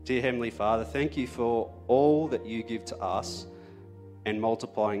Dear Heavenly Father, thank you for all that you give to us and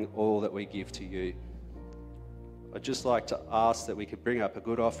multiplying all that we give to you. I'd just like to ask that we could bring up a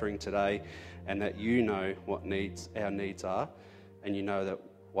good offering today and that you know what our needs are, and you know that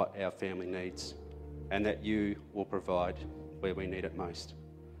what our family needs, and that you will provide where we need it most.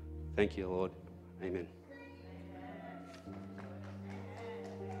 Thank you, Lord. Amen.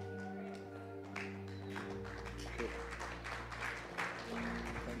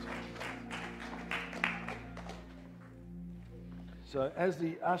 So as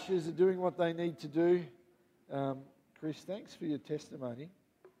the ushers are doing what they need to do, Chris, thanks for your testimony.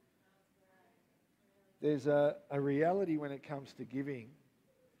 There's a reality when it comes to giving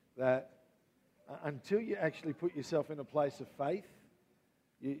that until you actually put yourself in a place of faith,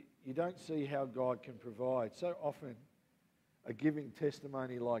 you don't see how God can provide. So often, a giving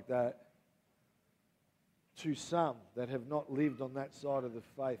testimony like that, to some that have not lived on that side of the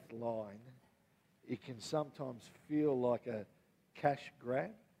faith line, it can sometimes feel like a cash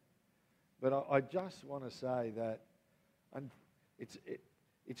grab. But I just want to say that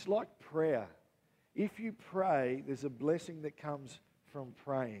it's like prayer. If you pray, there's a blessing that comes from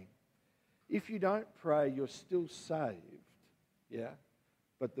praying. If you don't pray, you're still saved, yeah?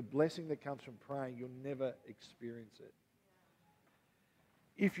 But the blessing that comes from praying, you'll never experience it.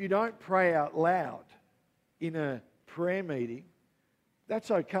 If you don't pray out loud in a prayer meeting, that's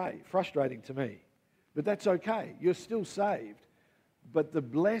okay. Frustrating to me, but that's okay. You're still saved. But the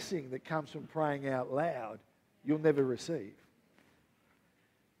blessing that comes from praying out loud, you'll never receive.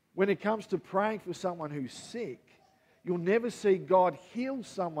 When it comes to praying for someone who's sick, you'll never see God heal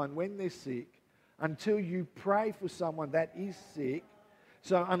someone when they're sick until you pray for someone that is sick.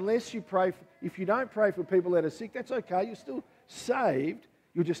 So unless you pray, if you don't pray for people that are sick, that's okay. You're still saved.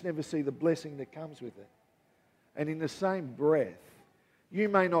 You'll just never see the blessing that comes with it. And in the same breath, you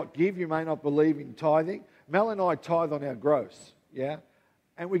may not give, you may not believe in tithing. Mel and I tithe on our gross, yeah?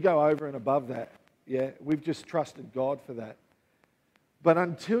 And we go over and above that, yeah? We've just trusted God for that. But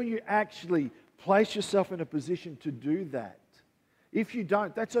until you actually place yourself in a position to do that, if you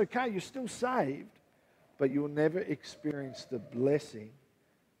don't, that's okay. You're still saved, but you'll never experience the blessing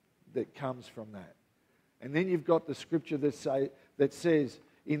that comes from that. And then you've got the scripture that says,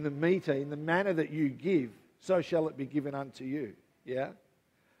 in the meter, in the manner that you give, so shall it be given unto you. Yeah?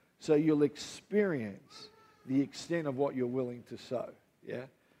 So you'll experience the extent of what you're willing to sow. Yeah?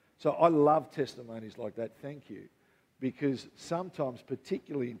 So I love testimonies like that. Thank you. Because sometimes,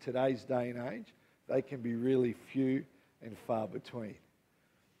 particularly in today's day and age, they can be really few and far between.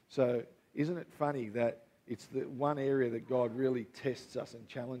 So isn't it funny that it's the one area that God really tests us and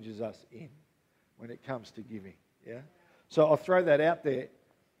challenges us in when it comes to giving? Yeah. So I'll throw that out there.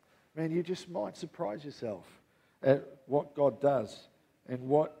 Man, you just might surprise yourself at what God does and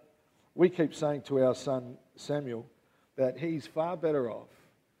what we keep saying to our son Samuel, that he's far better off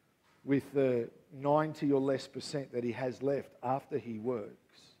with the 90 or less % that he has left after he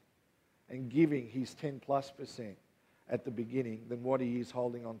works and giving his 10+% at the beginning than what he is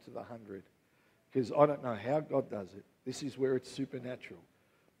holding on to the 100. Because I don't know how God does it. This is where it's supernatural.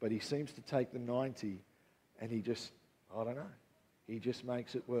 But he seems to take the 90 and he just, I don't know, he just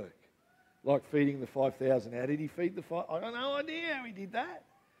makes it work. Like feeding the 5,000. How did he feed the 5,000? I got no idea how he did that.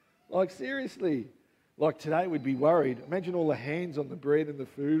 Like seriously. Like today we'd be worried. Imagine all the hands on the bread and the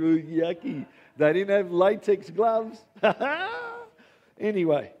food. Oh, yucky. They didn't have latex gloves.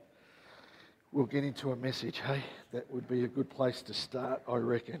 Anyway, we'll get into a message, hey? That would be a good place to start, I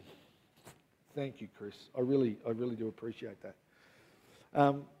reckon. Thank you, Chris. I really do appreciate that.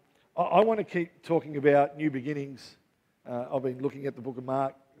 I want to keep talking about new beginnings. I've been looking at the book of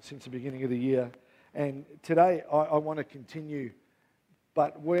Mark since the beginning of the year. And today I want to continue.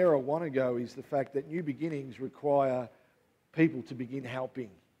 But where I want to go is the fact that new beginnings require people to begin helping.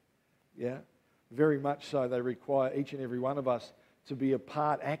 Yeah? Very much so. They require each and every one of us to be a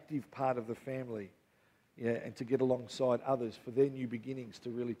active part of the family. Yeah, and to get alongside others for their new beginnings to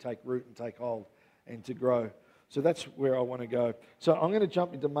really take root and take hold and to grow. So that's where I want to go. So I'm going to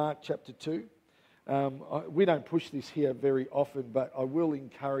jump into Mark chapter 2. We don't push this here very often, but I will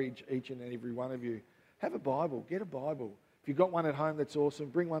encourage each and every one of you, have a Bible, get a Bible. If you've got one at home, that's awesome.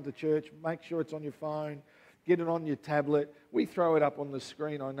 Bring one to church. Make sure it's on your phone. Get it on your tablet. We throw it up on the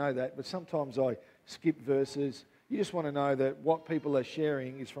screen, I know that, but sometimes I skip verses. You just want to know that what people are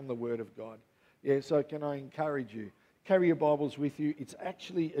sharing is from the Word of God. Yeah, so can I encourage you? Carry your Bibles with you. It's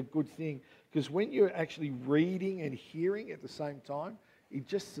actually a good thing because when you're actually reading and hearing at the same time, it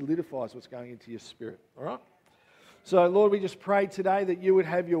just solidifies what's going into your spirit. All right? So, Lord, we just pray today that you would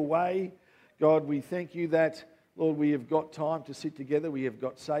have your way. God, we thank you that Lord, we have got time to sit together. We have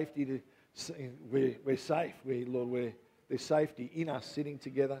got safety to, we're safe. There's safety in us sitting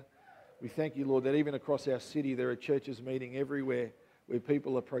together. We thank you, Lord, that even across our city there are churches meeting everywhere where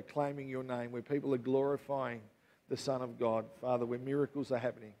people are proclaiming your name, where people are glorifying the Son of God. Father, where miracles are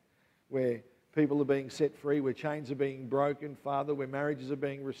happening, where people are being set free, where chains are being broken, Father, where marriages are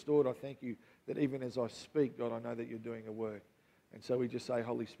being restored. I thank you that even as I speak, God, I know that you're doing a work. And so we just say,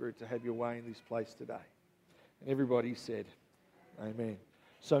 Holy Spirit, to have your way in this place today. And everybody said, amen.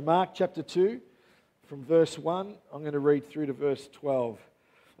 So Mark chapter 2, from verse 1, I'm going to read through to verse 12.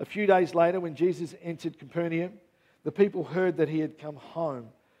 A few days later, when Jesus entered Capernaum, the people heard that he had come home.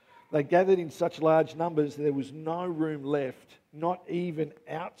 They gathered in such large numbers that there was no room left, not even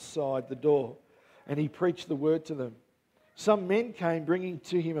outside the door. And he preached the word to them. Some men came bringing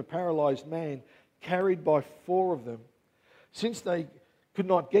to him a paralyzed man, carried by 4 of them. Since they could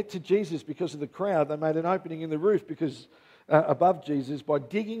not get to Jesus because of the crowd, they made an opening in the roof above Jesus by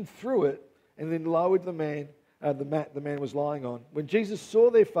digging through it and then lowered the mat the man was lying on. When Jesus saw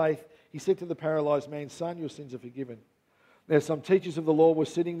their faith, he said to the paralyzed man, "Son, your sins are forgiven." Now some teachers of the law were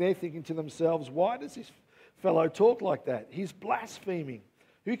sitting there thinking to themselves, "Why does this fellow talk like that? He's blaspheming.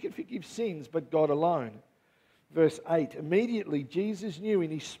 Who can forgive sins but God alone?" Verse 8, immediately Jesus knew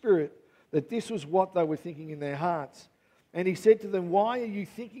in his spirit that this was what they were thinking in their hearts. And he said to them, "Why are you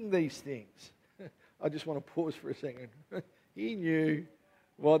thinking these things?" I just want to pause for a second. He knew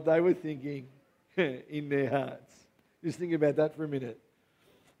what they were thinking in their hearts. Just think about that for a minute.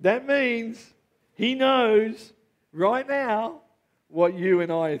 That means he knows right now what you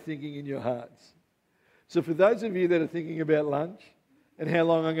and I are thinking in your hearts. So for those of you that are thinking about lunch and how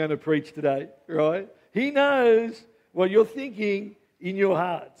long I'm going to preach today, right? He knows what you're thinking in your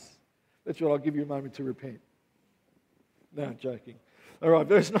hearts. That's what I'll give you a moment to repent. No, I'm joking. All right,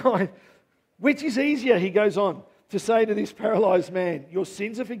 verse 9. Which is easier, he goes on, to say to this paralyzed man, "Your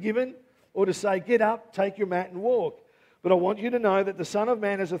sins are forgiven," or to say, "Get up, take your mat and walk"? But I want you to know that the Son of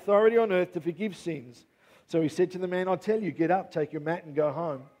Man has authority on earth to forgive sins. So he said to the man, "I tell you, get up, take your mat and go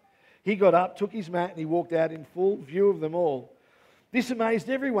home." He got up, took his mat, and he walked out in full view of them all. This amazed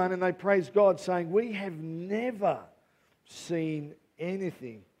everyone, and they praised God, saying, "We have never seen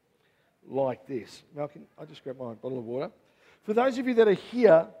anything like this." Malcolm, I just grabbed my bottle of water. For those of you that are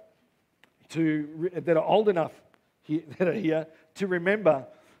here, that are old enough that are here to remember,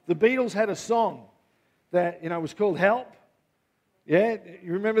 the Beatles had a song that was called "Help." Yeah,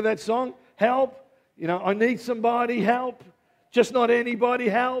 you remember that song? Help. I need somebody help. Just not anybody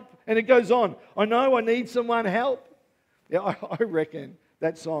help. And it goes on. I know I need someone help. Yeah, I reckon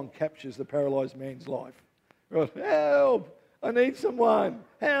that song captures the paralyzed man's life. Right? Help. I need someone.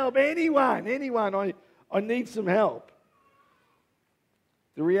 Help. Anyone. I need some help.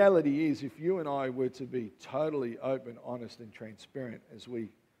 The reality is, if you and I were to be totally open, honest, and transparent, as we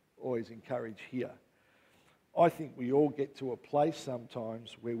always encourage here, I think we all get to a place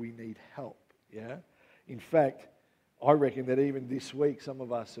sometimes where we need help. Yeah. In fact, I reckon that even this week, some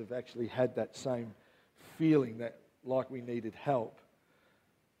of us have actually had that same feeling that like we needed help.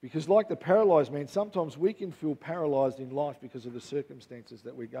 Because like the paralyzed man, sometimes we can feel paralyzed in life because of the circumstances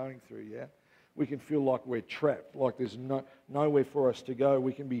that we're going through. Yeah. We can feel like we're trapped, like there's nowhere for us to go.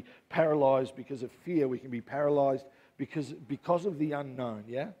 We can be paralyzed because of fear. We can be paralyzed because of the unknown,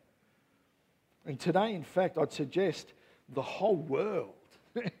 yeah? And today, in fact, I'd suggest the whole world.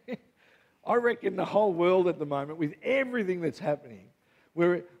 I reckon the whole world at the moment, with everything that's happening,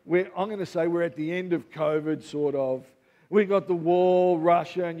 I'm going to say we're at the end of COVID, sort of. We've got the war,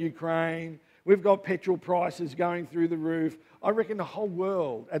 Russia and Ukraine. We've got petrol prices going through the roof. I reckon the whole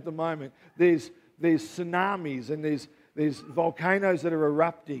world at the moment, there's tsunamis and there's volcanoes that are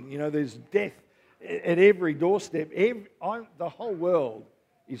erupting. There's death at every doorstep. The whole world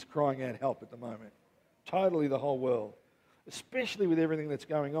is crying out help at the moment. Totally the whole world. Especially with everything that's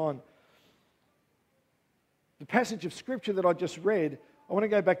going on. The passage of Scripture that I just read, I want to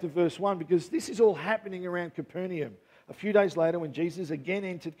go back to verse 1 because this is all happening around Capernaum. A few days later, when Jesus again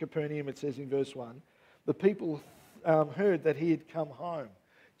entered Capernaum, it says in verse 1, the people heard that he had come home.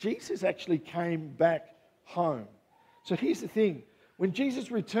 Jesus actually came back home. So here's the thing. When Jesus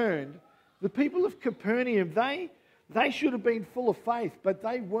returned, the people of Capernaum, they should have been full of faith, but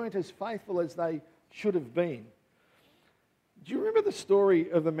they weren't as faithful as they should have been. Do you remember the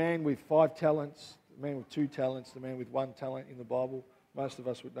story of the man with 5 talents, the man with 2 talents, the man with 1 talent in the Bible? Most of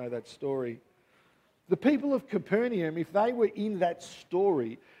us would know that story. The people of Capernaum, if they were in that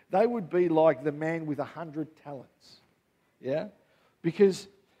story, they would be like the man with 100 talents. Yeah? Because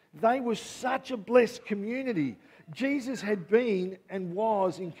they were such a blessed community. Jesus had been and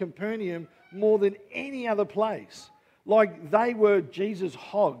was in Capernaum more than any other place. Like they were Jesus'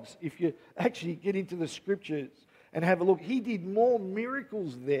 hogs. If you actually get into the scriptures and have a look, he did more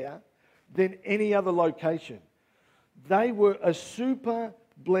miracles there than any other location. They were a super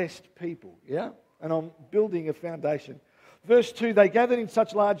blessed people, yeah? And I'm building a foundation. Verse 2, they gathered in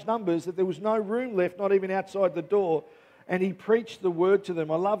such large numbers that there was no room left, not even outside the door, and he preached the word to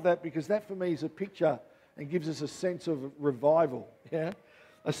them. I love that because that for me is a picture and gives us a sense of revival, yeah?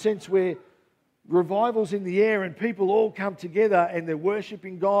 A sense where revival's in the air and people all come together and they're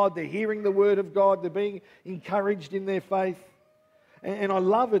worshipping God, they're hearing the word of God, they're being encouraged in their faith. And I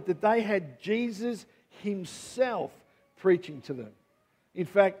love it that they had Jesus himself preaching to them. In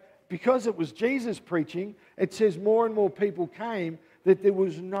fact, because it was Jesus preaching, it says more and more people came that there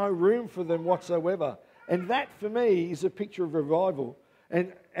was no room for them whatsoever. And that for me is a picture of revival.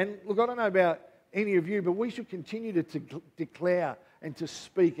 And look, I don't know about any of you, but we should continue to declare and to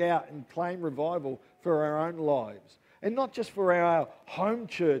speak out and claim revival for our own lives. And not just for our home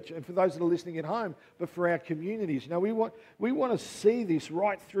church and for those that are listening at home, but for our communities. You know, we want to see this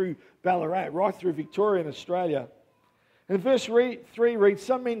right through Ballarat, right through Victoria and Australia. And verse 3 reads,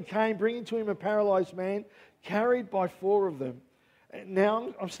 some men came, bringing to him a paralysed man, carried by 4 of them.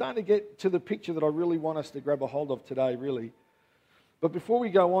 Now, I'm starting to get to the picture that I really want us to grab a hold of today, really. But before we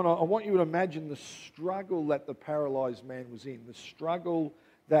go on, I want you to imagine the struggle that the paralysed man was in, the struggle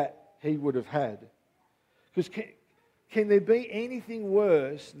that he would have had. Because can there be anything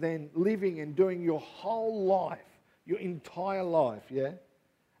worse than living and doing your whole life, your entire life, yeah,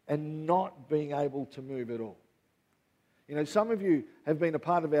 and not being able to move at all? You know, some of you have been a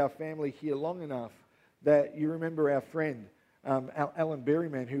part of our family here long enough that you remember our friend, Alan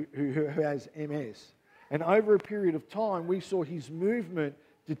Berryman, who has MS. And over a period of time, we saw his movement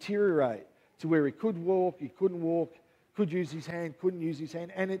deteriorate to where he could walk, he couldn't walk, could use his hand, couldn't use his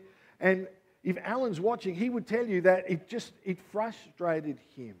hand. And if Alan's watching, he would tell you that it frustrated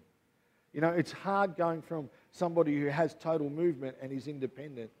him. You know, it's hard going from somebody who has total movement and is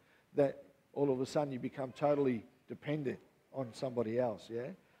independent that all of a sudden you become totally dependent on somebody else, yeah?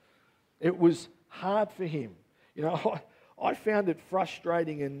 It was hard for him. You know, I found it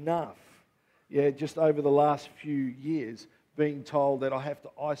frustrating enough, yeah, just over the last few years, being told that I have to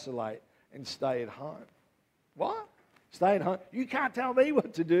isolate and stay at home. What? Stay at home? You can't tell me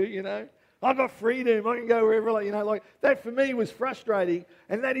what to do, you know? I've got freedom, I can go wherever, you know, like that for me was frustrating,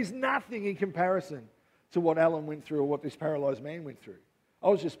 and that is nothing in comparison to what Alan went through or what this paralysed man went through. I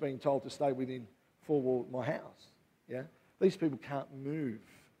was just being told to stay within 4 walls of my house, yeah? These people can't move.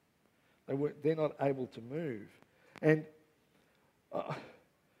 They're not able to move. And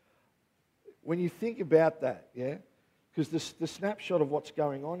when you think about that, yeah, because the snapshot of what's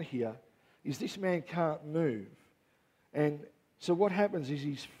going on here is this man can't move. And so what happens is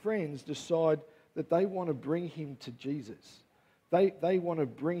his friends decide that they want to bring him to Jesus. They want to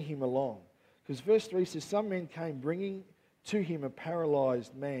bring him along. Because verse 3 says, some men came bringing to him a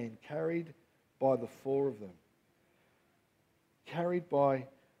paralysed man carried by the 4 of them. Carried by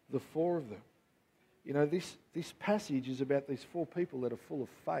the 4 of them. You know, this passage is about these 4 people that are full of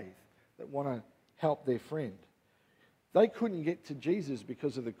faith that want to help their friend. They couldn't get to Jesus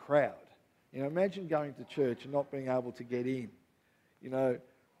because of the crowd. You know, imagine going to church and not being able to get in. You know,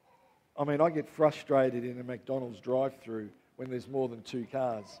 I mean, I get frustrated in a McDonald's drive-through when there's more than 2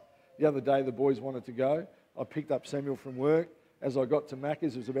 cars. The other day, the boys wanted to go. I picked up Samuel from work. As I got to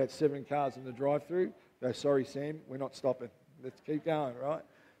Macca's, there was about 7 cars in the drive-through. Go, sorry, Sam, we're not stopping. Let's keep going, right?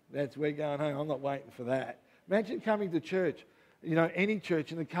 We're going home. I'm not waiting for that. Imagine coming to church, you know, any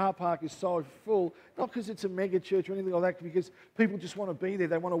church, and the car park is so full, not because it's a mega church or anything like that, because people just want to be there.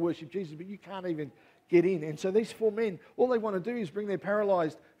 They want to worship Jesus, but you can't even get in. And so these 4 men, all they want to do is bring their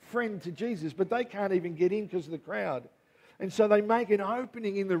paralysed friend to Jesus, but they can't even get in because of the crowd. And so they make an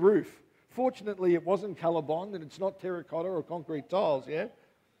opening in the roof. Fortunately, it wasn't colour-bond and it's not terracotta or concrete tiles, yeah?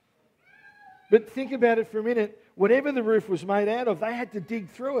 But think about it for a minute. Whatever the roof was made out of, they had to dig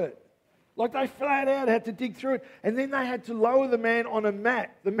through it. Like they flat out had to dig through it. And then they had to lower the man on a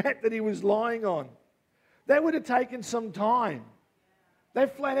mat, the mat that he was lying on. That would have taken some time.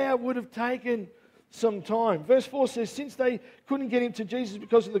 That flat out would have taken some time. Verse 4 says, since they couldn't get him to Jesus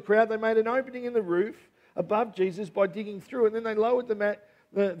because of the crowd, they made an opening in the roof above Jesus by digging through it. And then they lowered the mat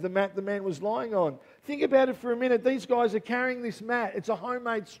the man was lying on. Think about it for a minute. These guys are carrying this mat. It's a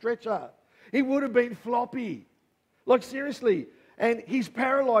homemade stretcher. It would have been floppy. Like seriously. And he's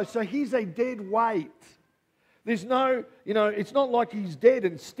paralysed, so he's a dead weight. There's no, you know, it's not like he's dead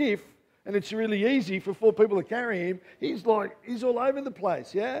and stiff and it's really easy for 4 people to carry him. He's all over the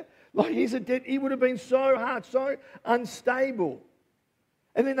place, yeah? Like he would have been so hard, so unstable.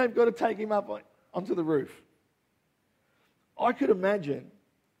 And then they've got to take him up onto the roof. I can imagine,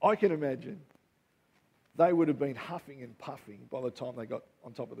 they would have been huffing and puffing by the time they got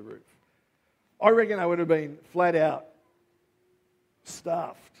on top of the roof. I reckon they would have been flat out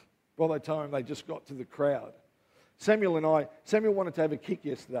stuffed by the time they just got to the crowd. Samuel wanted to have a kick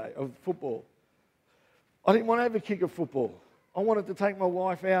yesterday of football. I didn't want to have a kick of football. I wanted to take my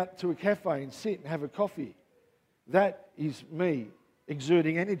wife out to a cafe and sit and have a coffee. That is me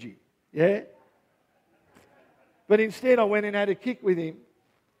exerting energy, yeah? But instead I went and had a kick with him.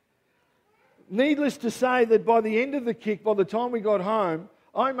 Needless to say that by the end of the kick, by the time we got home,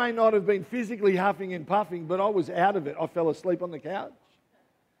 I may not have been physically huffing and puffing, but I was out of it. I fell asleep on the couch.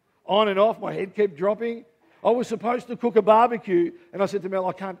 On and off, my head kept dropping. I was supposed to cook a barbecue, and I said to Mel,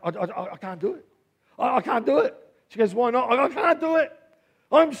 I can't do it. I can't do it. She goes, why not? I can't do it.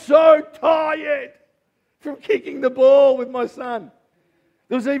 I'm so tired from kicking the ball with my son.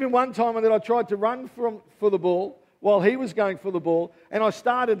 There was even one time that I tried to run for the ball while he was going for the ball, and I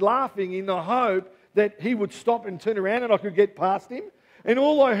started laughing in the hope that he would stop and turn around and I could get past him. And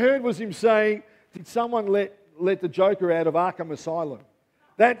all I heard was him saying, did someone let the Joker out of Arkham Asylum?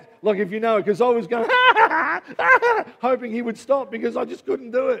 That, like if you know it, because I was going, hoping he would stop because I just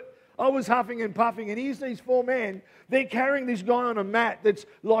couldn't do it. I was huffing and puffing, and here's these four men. They're carrying this guy on a mat that's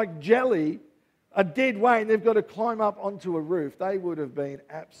like jelly, a dead weight, and they've got to climb up onto a roof. They would have been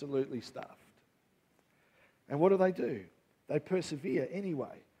absolutely stuffed. And what do? They persevere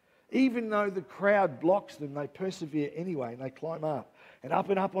anyway. Even though the crowd blocks them, they persevere anyway, and they climb up. And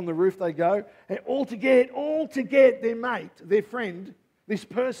up on the roof they go, and all to get their mate, their friend, this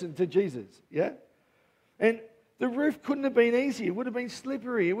person to Jesus, yeah? And the roof couldn't have been easy. It would have been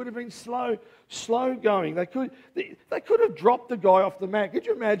slippery. It would have been slow going. They could have dropped the guy off the mat. Could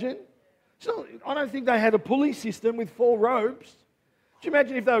you imagine? I don't think they had a pulley system with 4 ropes. Could you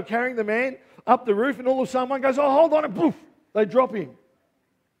imagine if they were carrying the man up the roof and all of a sudden one goes, oh, hold on, and poof, they drop him.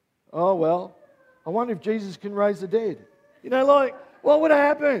 Oh, well, I wonder if Jesus can raise the dead. What would have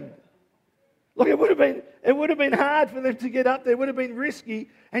happened? Look, it would have been hard for them to get up there. It would have been risky,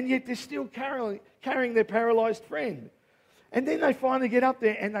 and yet they're still carrying their paralyzed friend. And then they finally get up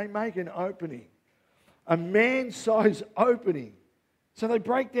there and they make an opening, a man-sized opening. So they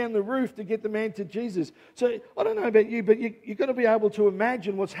break down the roof to get the man to Jesus. So I don't know about you, but you've got to be able to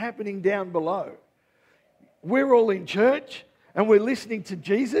imagine what's happening down below. We're all in church and we're listening to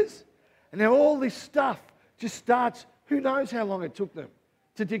Jesus, and now all this stuff just starts. Who knows how long it took them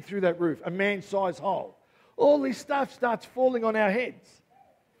to dig through that roof, a man-sized hole. All this stuff starts falling on our heads.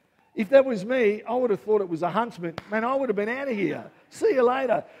 If that was me, I would have thought it was a huntsman. Man, I would have been out of here. See you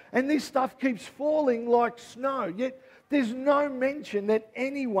later. And this stuff keeps falling like snow. Yet there's no mention that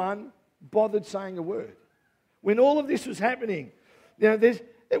anyone bothered saying a word. When all of this was happening,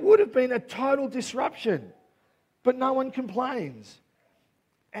 it would have been a total disruption. But no one complains.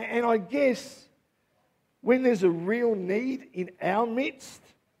 And I guess when there's a real need in our midst,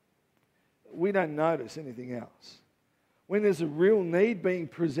 we don't notice anything else. When there's a real need being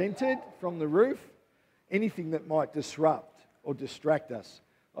presented from the roof, anything that might disrupt or distract us,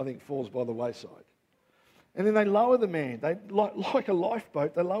 I think, falls by the wayside. And then they lower the man. They, like a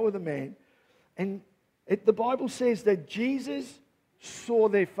lifeboat, they lower the man. And the Bible says that Jesus saw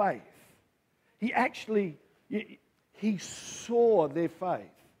their faith. He saw their faith.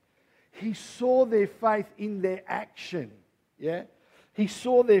 He saw their faith in their action. Yeah? He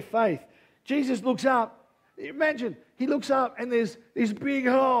saw their faith. Jesus looks up. Imagine, he looks up and there's this big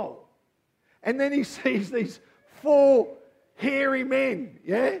hole. And then he sees these 4 hairy men,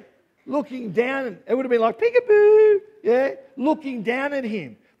 yeah? Looking down. It would have been like, peekaboo, yeah? Looking down at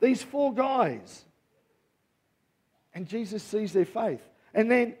him. These 4 guys. And Jesus sees their faith. And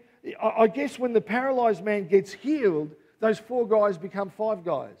then, I guess when the paralyzed man gets healed, those 4 guys become 5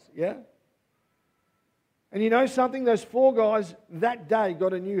 guys, yeah? And you know something? Those 4 guys that day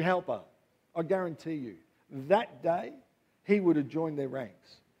got a new helper. I guarantee you. That day, he would have joined their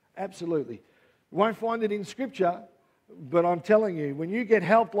ranks. Absolutely. You won't find it in Scripture, but I'm telling you, when you get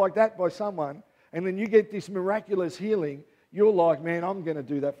helped like that by someone, and then you get this miraculous healing, you're like, man, I'm going to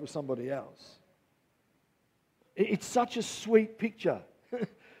do that for somebody else. It's such a sweet picture.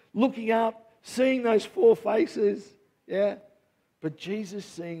 Looking up, seeing those 4 faces, yeah? But Jesus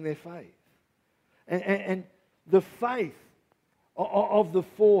seeing their faith. And the faith of the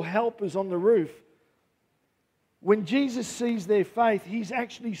 4 helpers on the roof, when Jesus sees their faith, he's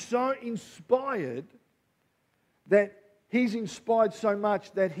actually so inspired that he's inspired so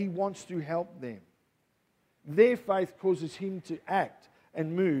much that he wants to help them. Their faith causes him to act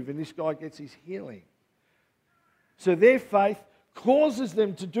and move, and this guy gets his healing. So their faith causes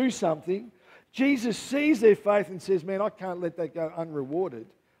them to do something. Jesus sees their faith and says, man, I can't let that go unrewarded.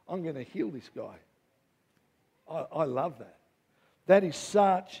 I'm going to heal this guy. I love that. That is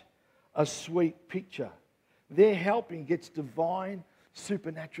such a sweet picture. Their helping gets divine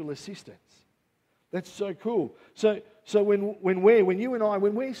supernatural assistance. That's so cool. So when you and I,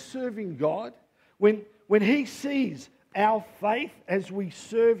 when we're serving God, when He sees our faith as we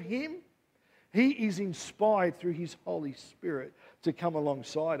serve Him, He is inspired through His Holy Spirit to come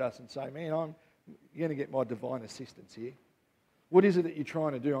alongside us and say, man, you're going to get my divine assistance here. What is it that you're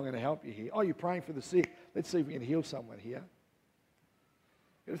trying to do? I'm going to help you here. Oh, you're praying for the sick. Let's see if we can heal someone here.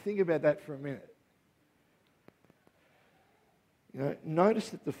 You've got to think about that for a minute. Notice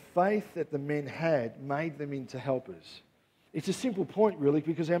that the faith that the men had made them into helpers. It's a simple point, really,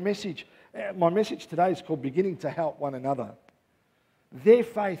 because my message today is called Beginning to Help One Another. Their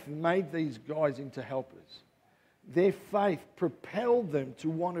faith made these guys into helpers. Their faith propelled them to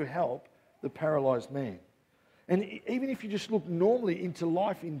want to help the paralyzed man. And even if you just look normally into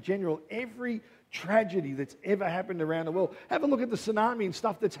life in general, every tragedy that's ever happened around the world, have a look at the tsunami and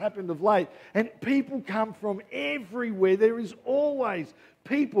stuff that's happened of late, and people come from everywhere. There is always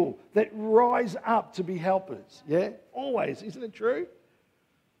people that rise up to be helpers. Yeah? Always. Isn't it true?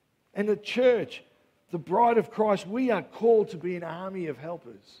 And the church, the bride of Christ, we are called to be an army of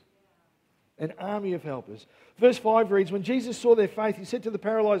helpers. An army of helpers. Verse 5 reads, when Jesus saw their faith, He said to the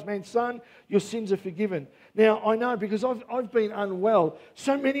paralyzed man, son, your sins are forgiven. Now, I know because I've been unwell.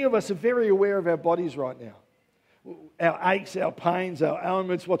 So many of us are very aware of our bodies right now. Our aches, our pains, our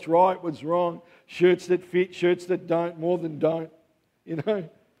ailments, what's right, what's wrong, shirts that fit, shirts that don't, more than don't.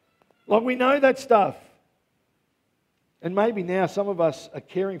 Like we know that stuff. And maybe now some of us are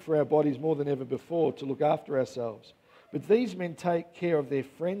caring for our bodies more than ever before to look after ourselves. But these men take care of their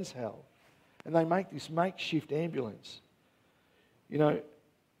friend's health. And they make this makeshift ambulance. I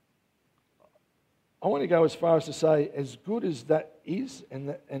want to go as far as to say, as good as that is,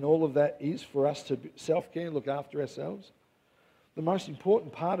 and all of that is for us to self-care and look after ourselves, the most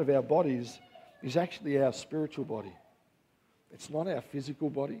important part of our bodies is actually our spiritual body. It's not our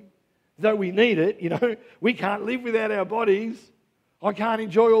physical body. Though we need it, we can't live without our bodies. I can't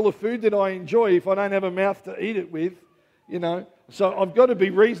enjoy all the food that I enjoy if I don't have a mouth to eat it with, So I've got to be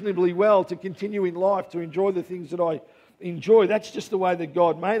reasonably well to continue in life, to enjoy the things that I enjoy. That's just the way that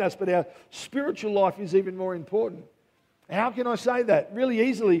God made us. But our spiritual life is even more important. How can I say that? Really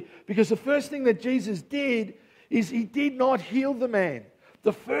easily, because the first thing that Jesus did is He did not heal the man.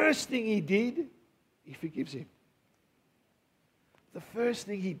 The first thing He did, He forgives him. The first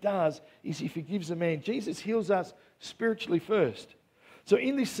thing He does is He forgives the man. Jesus heals us spiritually first. So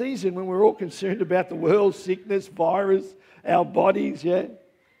in this season, when we're all concerned about the world, sickness, virus, our bodies,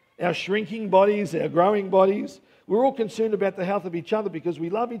 our shrinking bodies, our growing bodies, we're all concerned about the health of each other because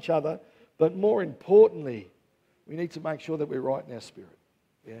we love each other. But more importantly, we need to make sure that we're right in our spirit.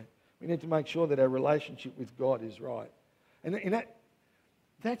 We need to make sure that our relationship with God is right. And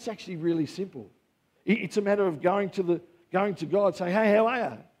that's actually really simple. It's a matter of going to God, saying, hey, how are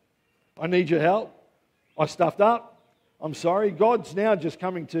you? I need your help. I stuffed up. I'm sorry. God's now just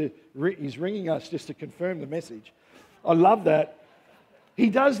He's ringing us just to confirm the message. I love that. He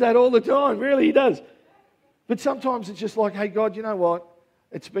does that all the time. Really, He does. But sometimes it's just like, hey, God, you know what?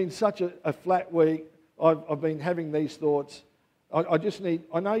 It's been such a flat week. I've been having these thoughts.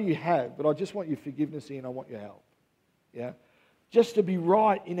 I know you have, but I just want your forgiveness here and I want your help. Yeah? Just to be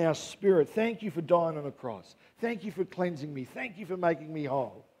right in our spirit. Thank you for dying on a cross. Thank you for cleansing me. Thank you for making me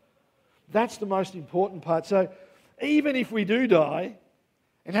whole. That's the most important part. So even if we do die,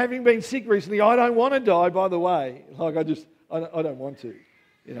 and having been sick recently, I don't want to die, by the way. Like I don't want to,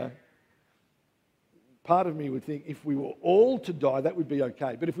 Part of me would think if we were all to die, that would be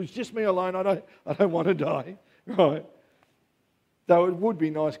okay. But if it was just me alone, I don't want to die, right? Though it would be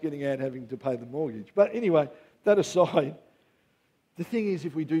nice getting out having to pay the mortgage. But anyway, that aside, the thing is,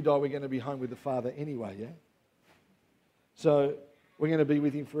 if we do die, we're going to be home with the Father anyway, yeah? So we're going to be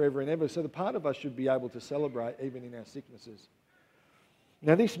with Him forever and ever. So the part of us should be able to celebrate even in our sicknesses.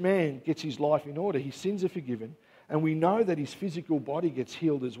 Now this man gets his life in order. His sins are forgiven. And we know that his physical body gets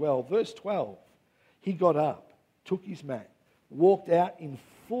healed as well. Verse 12, he got up, took his mat, walked out in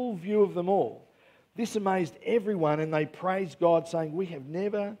full view of them all. This amazed everyone and they praised God saying, we have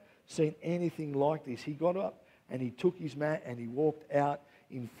never seen anything like this. He got up and he took his mat and he walked out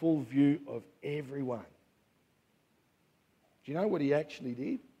in full view of everyone. Do you know what he actually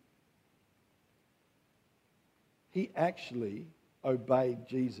did? He actually obeyed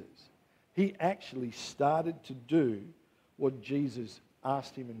Jesus. He actually started to do what Jesus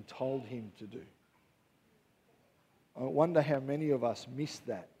asked him and told him to do. I wonder how many of us miss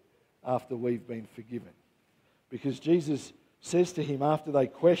that after we've been forgiven. Because Jesus says to him after they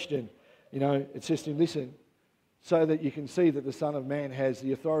question, it says to him, listen, so that you can see that the Son of Man has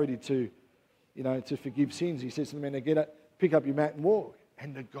the authority to forgive sins. He says to the man, now get up, pick up your mat and walk.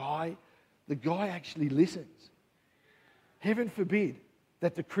 And the guy actually listens. Heaven forbid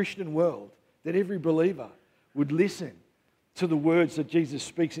that the Christian world, that every believer would listen to the words that Jesus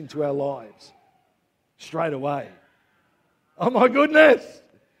speaks into our lives straight away. Oh my goodness,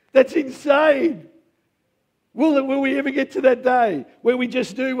 that's insane. Will we ever get to that day where we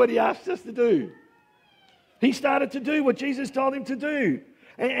just do what he asks us to do? He started to do what Jesus told him to do.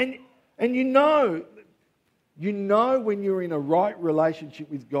 And you know when you're in a right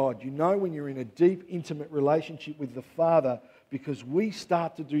relationship with God, you know when you're in a deep, intimate relationship with the Father, because we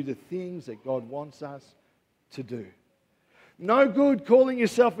start to do the things that God wants us to do. No good calling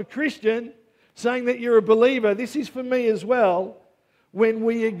yourself a Christian, saying that you're a believer. This is for me as well. When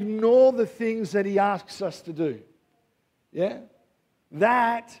we ignore the things that he asks us to do. Yeah?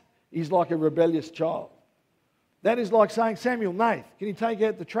 That is like a rebellious child. That is like saying, Samuel, Nath, can you take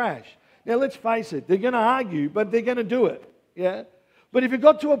out the trash? Now let's face it, they're going to argue, but they're going to do it. Yeah? But if it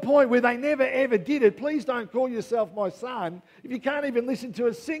got to a point where they never ever did it, please don't call yourself my son if you can't even listen to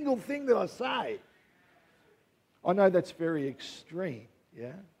a single thing that I say. I know that's very extreme.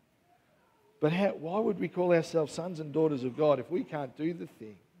 Yeah? But why would we call ourselves sons and daughters of God if we can't do the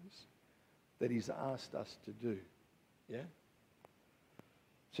things that he's asked us to do? Yeah?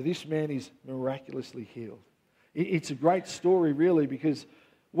 So this man is miraculously healed. It's a great story, really, because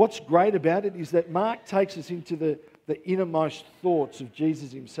what's great about it is that Mark takes us into the innermost thoughts of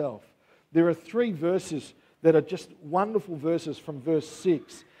Jesus himself. There are 3 verses that are just wonderful verses from verse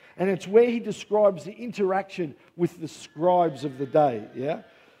 6. And it's where he describes the interaction with the scribes of the day. Yeah?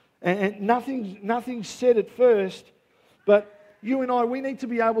 And nothing's said at first, but you and I, we need to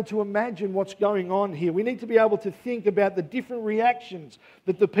be able to imagine what's going on here. We need to be able to think about the different reactions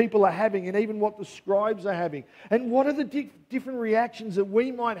that the people are having and even what the scribes are having. And what are the different reactions that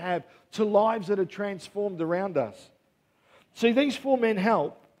we might have to lives that are transformed around us? See, these 4 men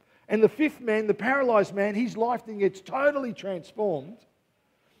help, and the 5th man, the paralyzed man, his life then gets totally transformed.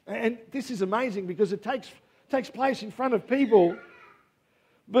 And this is amazing because it takes place in front of people.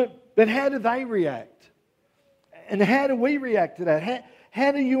 But how do they react? And how do we react to that?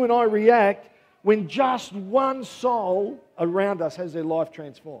 How do you and I react when just one soul around us has their life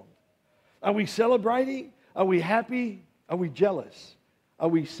transformed? Are we celebrating? Are we happy? Are we jealous? Are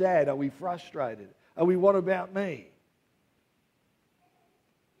we sad? Are we frustrated? Are we, what about me?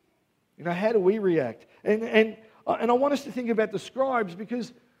 How do we react? And I want us to think about the scribes,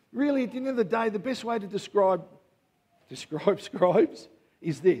 because really at the end of the day, the best way to describe scribes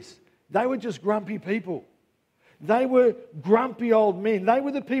is this. They were just grumpy people. They were grumpy old men. They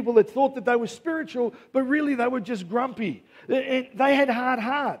were the people that thought that they were spiritual, but really they were just grumpy. And they had hard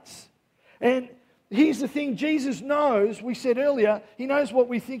hearts. And here's the thing, Jesus knows, we said earlier, he knows what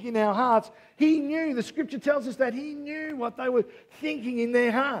we think in our hearts. He knew, the scripture tells us that he knew what they were thinking in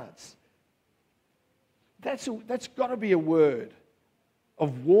their hearts. That's got to be a word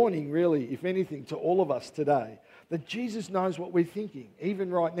of warning, really, if anything, to all of us today. That Jesus knows what we're thinking,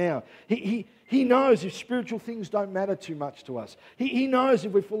 even right now. He knows if spiritual things don't matter too much to us. He knows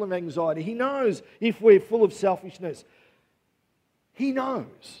if we're full of anxiety. He knows if we're full of selfishness. He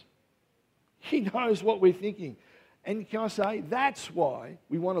knows. He knows what we're thinking. And can I say, that's why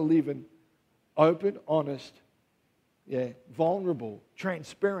we want to live an open, honest, vulnerable,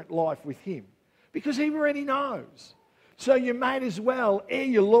 transparent life with him. Because he already knows. So you might as well air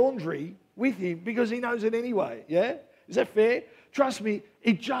your laundry with him because he knows it anyway. Yeah? Is that fair? Trust me,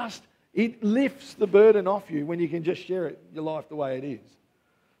 it lifts the burden off you when you can just share your life the way it is.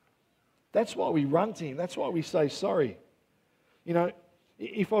 That's why we run to him. That's why we say sorry.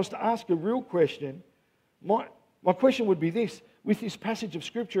 If I was to ask a real question, my question would be this. With this passage of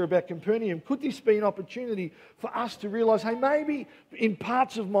Scripture about Capernaum, could this be an opportunity for us to realise, hey, maybe in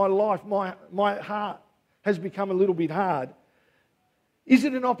parts of my life, my heart has become a little bit hard. Is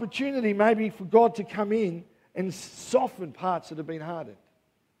it an opportunity maybe for God to come in and soften parts that have been hardened,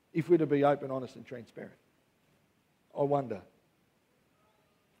 if we're to be open, honest and transparent? I wonder.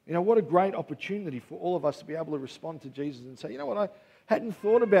 What a great opportunity for all of us to be able to respond to Jesus and say, you know what, I hadn't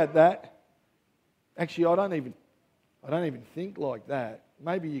thought about that. Actually, I don't even think like that.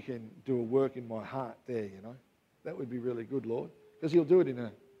 Maybe you can do a work in my heart there, That would be really good, Lord, because he'll do it in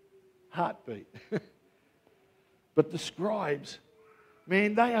a heartbeat. But the scribes,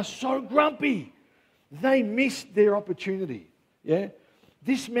 man, they are so grumpy. They missed their opportunity. Yeah?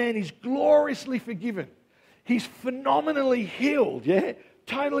 This man is gloriously forgiven. He's phenomenally healed, yeah?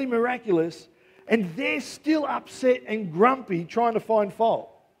 Totally miraculous. And they're still upset and grumpy trying to find fault.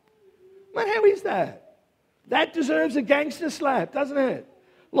 Man, how is that? That deserves a gangster slap, doesn't it?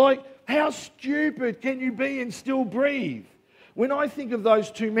 Like, how stupid can you be and still breathe? When I think of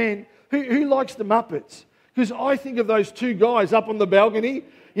those two men, who likes the Muppets? Because I think of those two guys up on the balcony.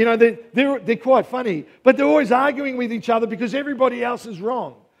 You know, they're quite funny, but they're always arguing with each other because everybody else is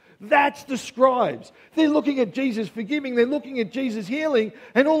wrong. That's the scribes. They're looking at Jesus forgiving, they're looking at Jesus healing,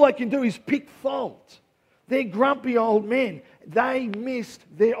 and all they can do is pick fault. They're grumpy old men. They missed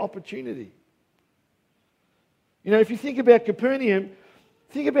their opportunity. You know, if you think about Capernaum,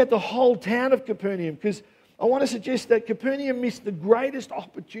 think about the whole town of Capernaum, because I want to suggest that Capernaum missed the greatest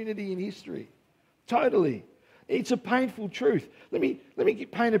opportunity in history. Totally. It's a painful truth. Let me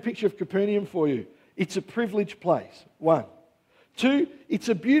paint a picture of Capernaum for you. It's a privileged place, one. Two, it's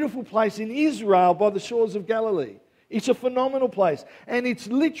a beautiful place in Israel by the shores of Galilee. It's a phenomenal place. And it's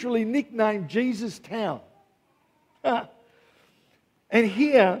literally nicknamed Jesus Town. And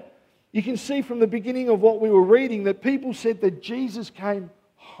here, you can see from the beginning of what we were reading that people said that Jesus came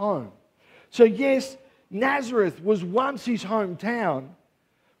home. So yes, Nazareth was once his hometown,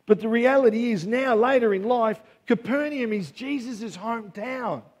 but the reality is now, later in life, Capernaum is Jesus'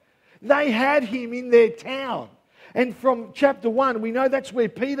 hometown. They had him in their town. And from chapter 1, we know that's where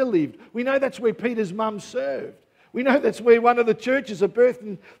Peter lived. We know that's where Peter's mum served. We know that's where one of the churches of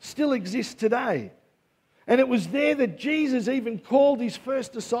Birthton still exists today. And it was there that Jesus even called his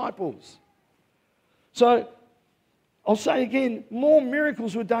first disciples. So, I'll say again, more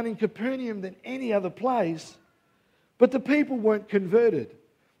miracles were done in Capernaum than any other place, but the people weren't converted.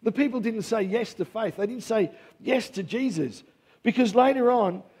 The people didn't say yes to faith. They didn't say yes to Jesus. Because later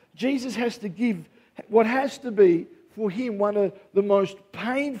on, Jesus has to give what has to be for him one of the most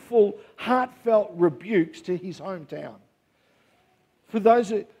painful, heartfelt rebukes to his hometown. For those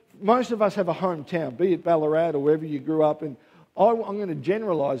that, most of us have a hometown, be it Ballarat or wherever you grew up. And I'm going to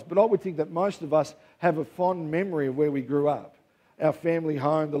generalise, but I would think that most of us have a fond memory of where we grew up. Our family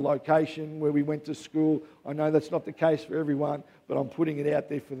home, the location where we went to school. I know that's not the case for everyone, but I'm putting it out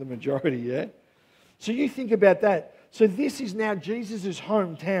there for the majority, yeah? So you think about that. So this is now Jesus'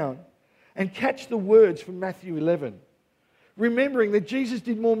 hometown. And catch the words from Matthew 11. Remembering that Jesus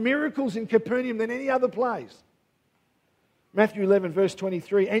did more miracles in Capernaum than any other place. Matthew 11 verse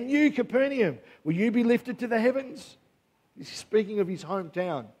 23. And you, Capernaum, will you be lifted to the heavens? He's speaking of his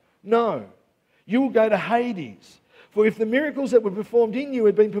hometown. No. You will go to Hades. For if the miracles that were performed in you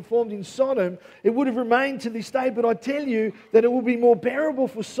had been performed in Sodom, it would have remained to this day. But I tell you that it will be more bearable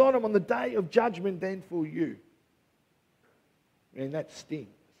for Sodom on the day of judgment than for you. And that stings.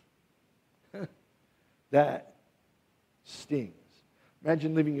 That stings.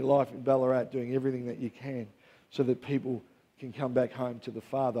 Imagine living your life in Ballarat, doing everything that you can so that people can come back home to the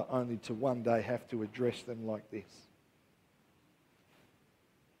Father, only to one day have to address them like this.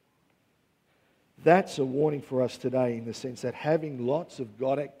 That's a warning for us today, in the sense that having lots of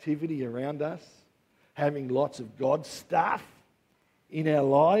God activity around us, having lots of God stuff in our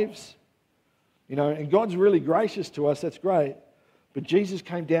lives, you know, and God's really gracious to us, that's great. But Jesus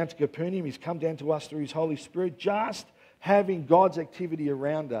came down to Capernaum. He's come down to us through his Holy Spirit. Just having God's activity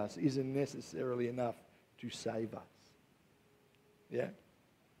around us isn't necessarily enough to save us. Yeah?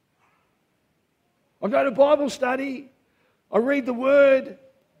 I go to Bible study. I read the Word.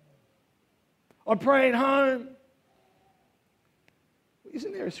 I pray at home.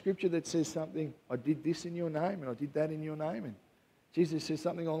 Isn't there a scripture that says something, I did this in your name and I did that in your name? And Jesus says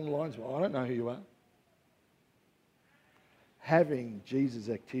something along the lines, well, I don't know who you are. Having Jesus'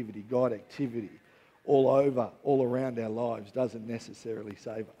 activity, God activity, all over, all around our lives doesn't necessarily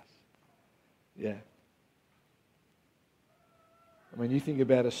save us. Yeah. I mean, you think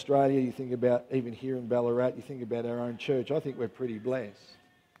about Australia, you think about even here in Ballarat, you think about our own church. I think we're pretty blessed.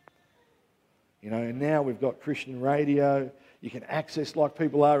 You know, and now we've got Christian radio. You can access, like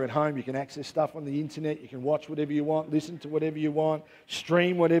people are at home, you can access stuff on the internet. You can watch whatever you want, listen to whatever you want,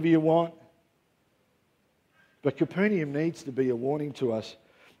 stream whatever you want. But Capernaum needs to be a warning to us.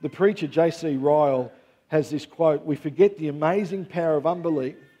 The preacher J.C. Ryle has this quote, we forget the amazing power of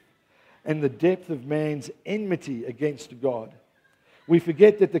unbelief and the depth of man's enmity against God. We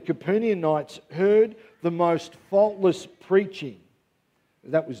forget that the Capernaunites heard the most faultless preaching.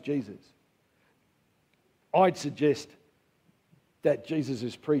 That was Jesus. I'd suggest that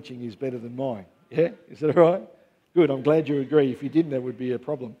Jesus' preaching is better than mine. Yeah? Is that all right? Good, I'm glad you agree. If you didn't, that would be a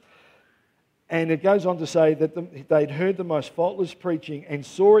problem. And it goes on to say that they'd heard the most faultless preaching and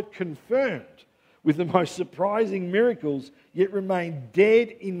saw it confirmed with the most surprising miracles, yet remained dead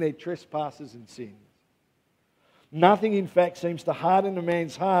in their trespasses and sins. Nothing, in fact, seems to harden a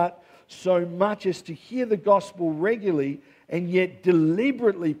man's heart so much as to hear the gospel regularly and yet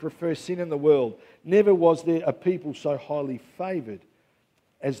deliberately prefer sin in the world. Never was there a people so highly favoured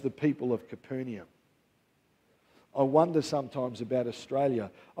as the people of Capernaum. I wonder sometimes about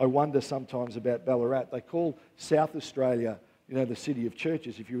Australia. I wonder sometimes about Ballarat. They call South Australia, the city of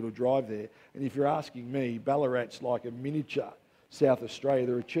churches if you were to drive there. And if you're asking me, Ballarat's like a miniature South Australia.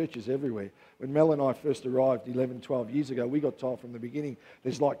 There are churches everywhere. When Mel and I first arrived 11, 12 years ago, we got told from the beginning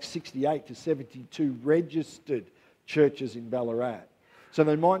there's like 68 to 72 registered churches in Ballarat. So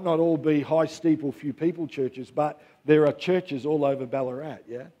they might not all be high steeple, few people churches, but there are churches all over Ballarat,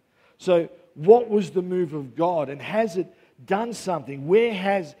 yeah? So what was the move of God, and has it done something? Where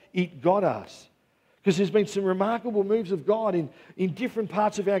has it got us? Because there's been some remarkable moves of God in different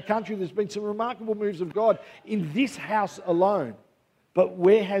parts of our country. There's been some remarkable moves of God in this house alone. But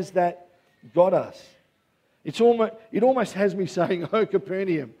where has that got us? It almost has me saying, oh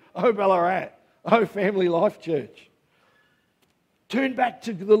Capernaum, oh Ballarat, oh Family Life Church. Turn back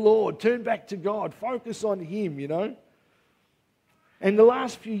to the Lord, turn back to God, focus on Him, And the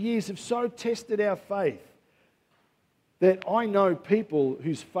last few years have so tested our faith that I know people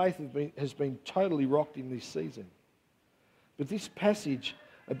whose faith has been totally rocked in this season. But this passage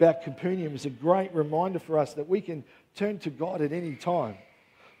about Capernaum is a great reminder for us that we can turn to God at any time.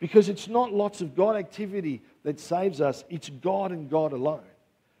 Because it's not lots of God activity that saves us, it's God and God alone.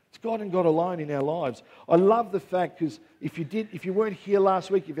 It's God and God alone in our lives. I love the fact, because if you weren't here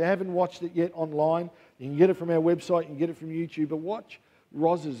last week, if you haven't watched it yet online, you can get it from our website, you can get it from YouTube, but watch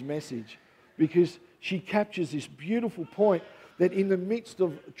Roz's message, because she captures this beautiful point that in the midst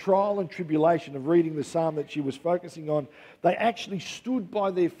of trial and tribulation of reading the psalm that she was focusing on, they actually stood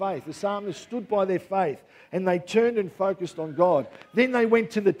by their faith. The psalmist stood by their faith and they turned and focused on God. Then they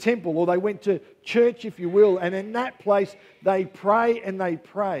went to the temple, or they went to church, if you will, and in that place they prayed and they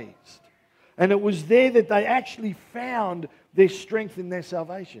praised. And it was there that they actually found their strength and their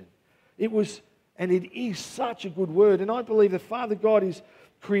salvation. It is such a good word. And I believe that Father God is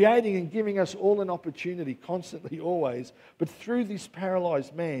creating and giving us all an opportunity, constantly, always, but through this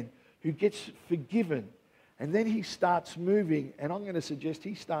paralyzed man who gets forgiven, and then he starts moving, and I'm going to suggest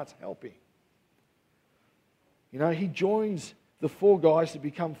he starts helping. He joins the 4 guys to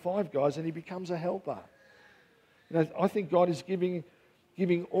become 5 guys, and he becomes a helper. I think God is giving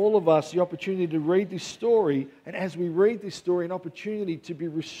all of us the opportunity to read this story, and as we read this story, an opportunity to be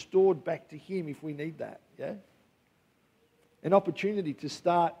restored back to Him if we need that, yeah? An opportunity to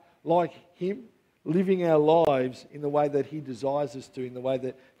start like Him, living our lives in the way that He desires us to, in the way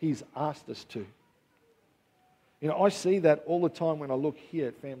that He's asked us to. I see that all the time when I look here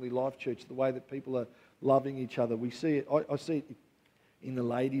at Family Life Church, the way that people are loving each other. We see it. I see it in the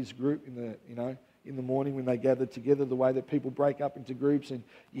ladies' group, in the morning when they gather together, the way that people break up into groups, and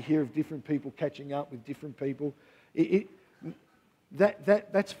you hear of different people catching up with different people.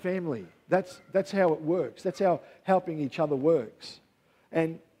 That's family. That's how it works. That's how helping each other works.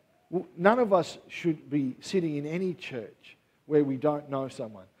 And none of us should be sitting in any church where we don't know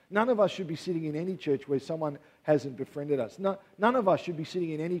someone. None of us should be sitting in any church where someone hasn't befriended us. None of us should be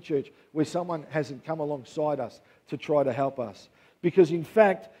sitting in any church where someone hasn't come alongside us to try to help us. Because in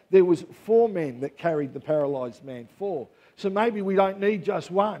fact, there was 4 men that carried the paralyzed man, 4. So maybe we don't need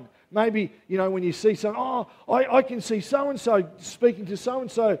just one. Maybe, when you see someone, I can see so-and-so speaking to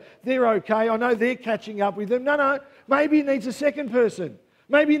so-and-so, they're okay, I know they're catching up with them. No, maybe he needs a second person.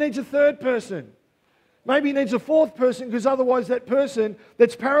 Maybe he needs a third person. Maybe he needs a 4th person, because otherwise that person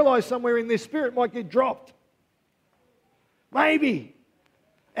that's paralyzed somewhere in their spirit might get dropped. Maybe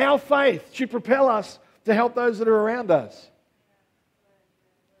our faith should propel us to help those that are around us.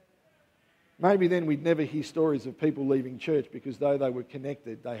 Maybe then we'd never hear stories of people leaving church because though they were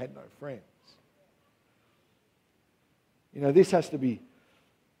connected, they had no friends. This has to be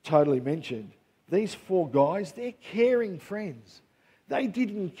totally mentioned. These 4 guys, they're caring friends. They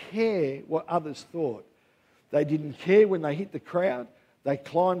didn't care what others thought. They didn't care when they hit the crowd. They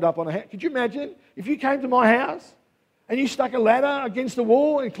climbed up on a house. Could you imagine if you came to my house and you stuck a ladder against the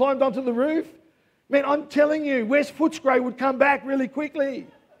wall and climbed onto the roof? Man, I'm telling you, West Footscray would come back really quickly.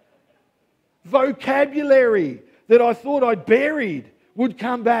 Vocabulary that I thought I'd buried would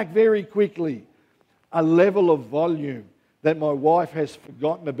come back very quickly. A level of volume that my wife has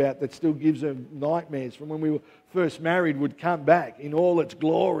forgotten about that still gives her nightmares from when we were first married would come back in all its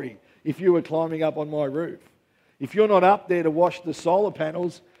glory if you were climbing up on my roof. If you're not up there to wash the solar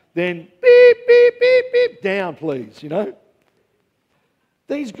panels, then beep, beep, beep, beep, down please,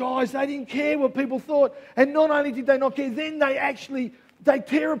 These guys, they didn't care what people thought. And not only did they not care, then they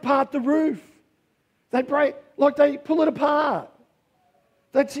tear apart the roof. They pull it apart.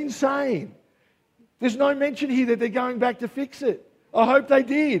 That's insane. There's no mention here that they're going back to fix it. I hope they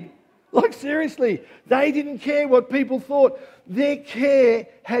did. Like, seriously, they didn't care what people thought. Their care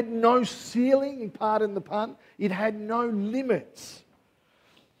had no ceiling, pardon the pun. It had no limits.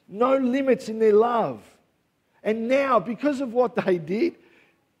 No limits in their love. And now, because of what they did,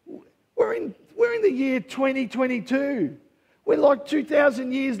 we're in the year 2022. We're like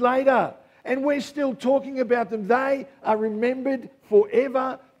 2,000 years later, and we're still talking about them. They are remembered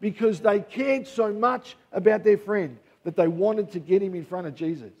forever because they cared so much about their friend that they wanted to get him in front of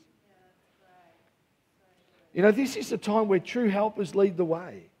Jesus. You know, this is a time where true helpers lead the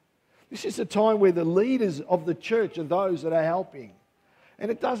way. This is a time where the leaders of the church are those that are helping. And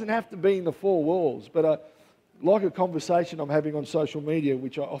it doesn't have to be in the four walls, but like a conversation I'm having on social media,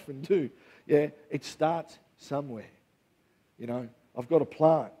 which I often do, it starts somewhere. You know, I've got to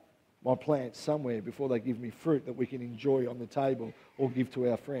plant my plants somewhere before they give me fruit that we can enjoy on the table or give to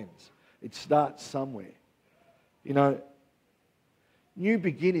our friends. It starts somewhere. You know, new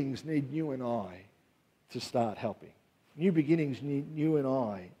beginnings need you and I to start helping. New beginnings need you and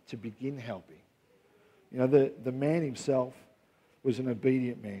I to begin helping. You know, the man himself was an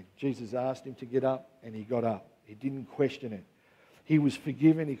obedient man. Jesus asked him to get up, and he got up. He didn't question it. He was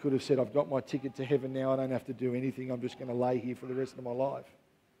forgiven. He could have said, I've got my ticket to heaven now. I don't have to do anything. I'm just going to lay here for the rest of my life.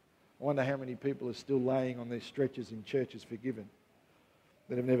 I wonder how many people are still laying on their stretchers in churches forgiven,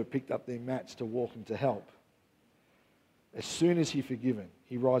 that have never picked up their mats to walk and to help. As soon as he's forgiven,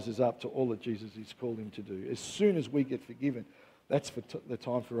 he rises up to all that Jesus has called him to do. As soon as we get forgiven, that's the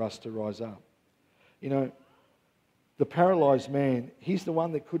time for us to rise up. You know, the paralyzed man, he's the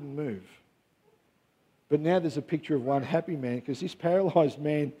one that couldn't move. But now there's a picture of one happy man, because this paralyzed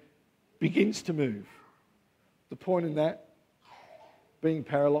man begins to move. The point in that, being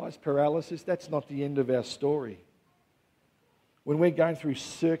paralysis, that's not the end of our story. When we're going through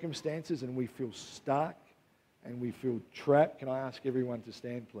circumstances and we feel stuck and we feel trapped, can I ask everyone to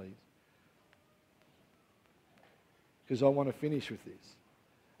stand, please? Because I want to finish with this.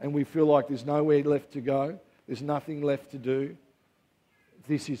 And we feel like there's nowhere left to go. There's nothing left to do.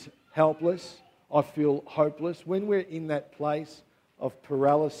 This is helpless. I feel hopeless. When we're in that place of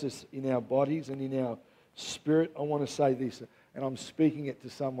paralysis in our bodies and in our spirit, I want to say this, and I'm speaking it to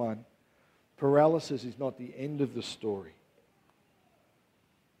someone. Paralysis is not the end of the story.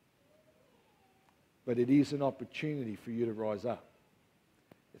 But it is an opportunity for you to rise up.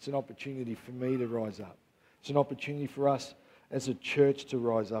 It's an opportunity for me to rise up. It's an opportunity for us as a church to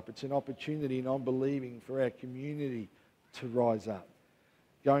rise up. It's an opportunity, and I'm believing, for our community to rise up.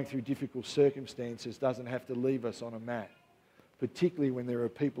 Going through difficult circumstances doesn't have to leave us on a mat, particularly when there are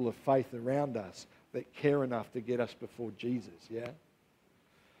people of faith around us that care enough to get us before Jesus, yeah?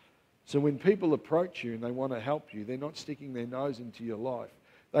 So when people approach you and they want to help you, they're not sticking their nose into your life.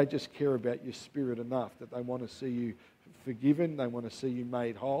 They just care about your spirit enough that they want to see you forgiven, they want to see you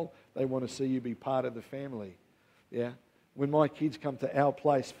made whole, they want to see you be part of the family, yeah? When my kids come to our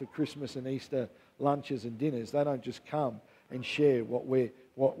place for Christmas and Easter lunches and dinners, they don't just come and share what we're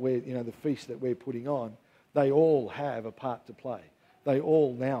the feast that we're putting on. They all have a part to play. They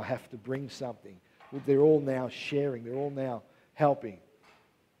all now have to bring something. They're all now sharing. They're all now helping.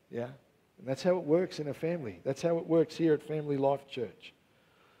 Yeah? And that's how it works in a family. That's how it works here at Family Life Church.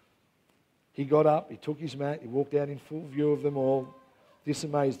 He got up, he took his mat, he walked out in full view of them all. This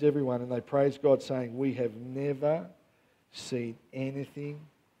amazed everyone, and they praised God, saying, "We have never seen anything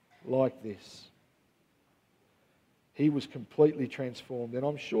like this." He was completely transformed, and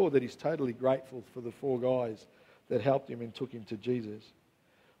I'm sure that he's totally grateful for the 4 guys that helped him and took him to Jesus.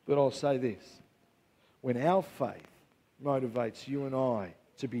 But I'll say this, when our faith motivates you and I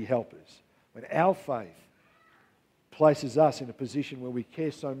to be helpers, when our faith places us in a position where we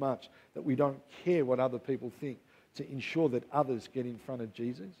care so much that we don't care what other people think to ensure that others get in front of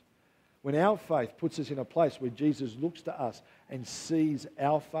Jesus, when our faith puts us in a place where Jesus looks to us and sees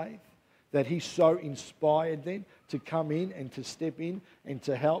our faith, that he's so inspired then to come in and to step in and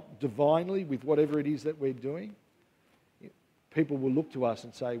to help divinely with whatever it is that we're doing, people will look to us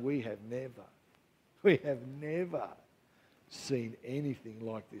and say, we have never seen anything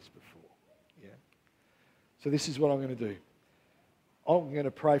like this before. Yeah. So this is what I'm going to do. I'm going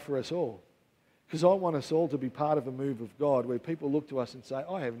to pray for us all, because I want us all to be part of a move of God where people look to us and say,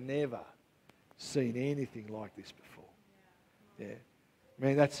 I have never seen anything like this before. Yeah.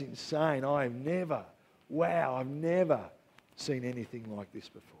 Man, that's insane. I've never seen anything like this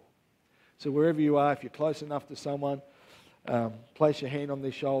before. So wherever you are, if you're close enough to someone, place your hand on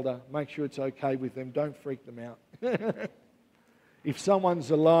their shoulder. Make sure it's okay with them. Don't freak them out. If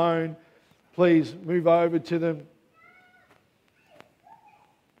someone's alone, please move over to them.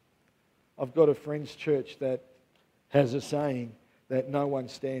 I've got a friend's church that has a saying that no one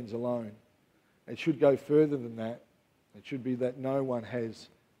stands alone. It should go further than that. It should be that no one has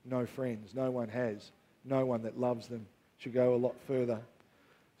no friends. No one has no one that loves them. It should go a lot further.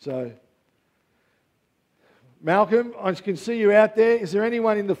 So, Malcolm, I can see you out there. Is there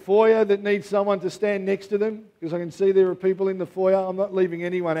anyone in the foyer that needs someone to stand next to them? Because I can see there are people in the foyer. I'm not leaving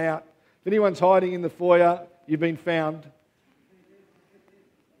anyone out. If anyone's hiding in the foyer, you've been found.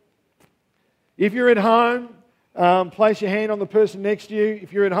 If you're at home, place your hand on the person next to you.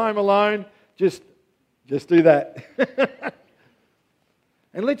 If you're at home alone, just do that.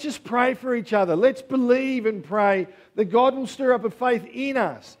 And let's just pray for each other. Let's believe and pray that God will stir up a faith in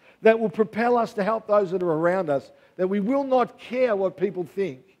us that will propel us to help those that are around us, that we will not care what people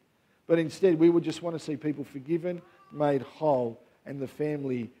think, but instead we will just want to see people forgiven, made whole, and the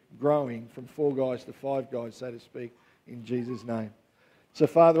family growing from 4 guys to 5 guys, so to speak, in Jesus' name. So,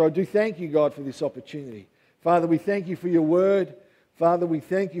 Father, I do thank you, God, for this opportunity. Father, we thank you for your word. Father, we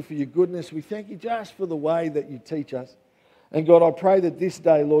thank you for your goodness. We thank you just for the way that you teach us. And God, I pray that this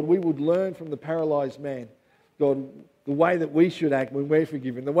day, Lord, we would learn from the paralyzed man, God, the way that we should act when we're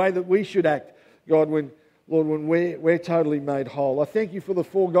forgiven, the way that we should act, God, when we're totally made whole. I thank you for the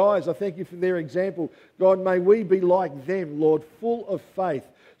 4 guys. I thank you for their example. God, may we be like them, Lord, full of faith,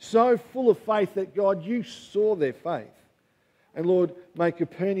 so full of faith that, God, you saw their faith. And Lord, may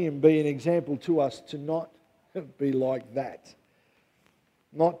Capernaum be an example to us to not be like that.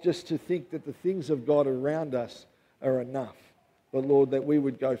 Not just to think that the things of God around us are enough, but Lord, that we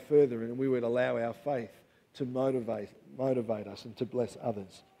would go further and we would allow our faith to motivate us and to bless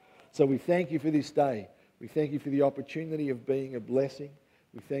others. So we thank you for this day. We thank you for the opportunity of being a blessing.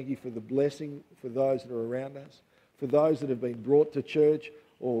 We thank you for the blessing for those that are around us, for those that have been brought to church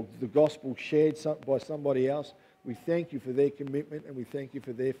or the gospel shared by somebody else. We thank you for their commitment and we thank you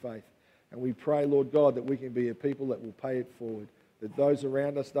for their faith. And we pray, Lord God, that we can be a people that will pay it forward, that those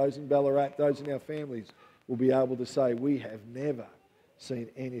around us, those in Ballarat, those in our families will be able to say, we have never seen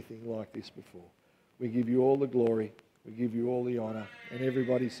anything like this before. We give you all the glory. We give you all the honour. And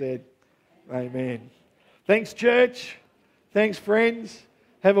everybody said, amen. Thanks, church. Thanks, friends.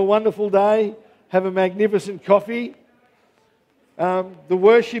 Have a wonderful day. Have a magnificent coffee. The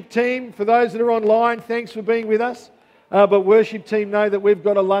worship team, for those that are online, thanks for being with us. But worship team, know that we've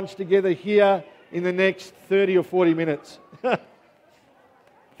got a lunch together here in the next 30 or 40 minutes.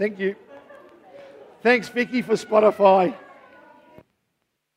 Thank you. Thanks, Vicky, for Spotify.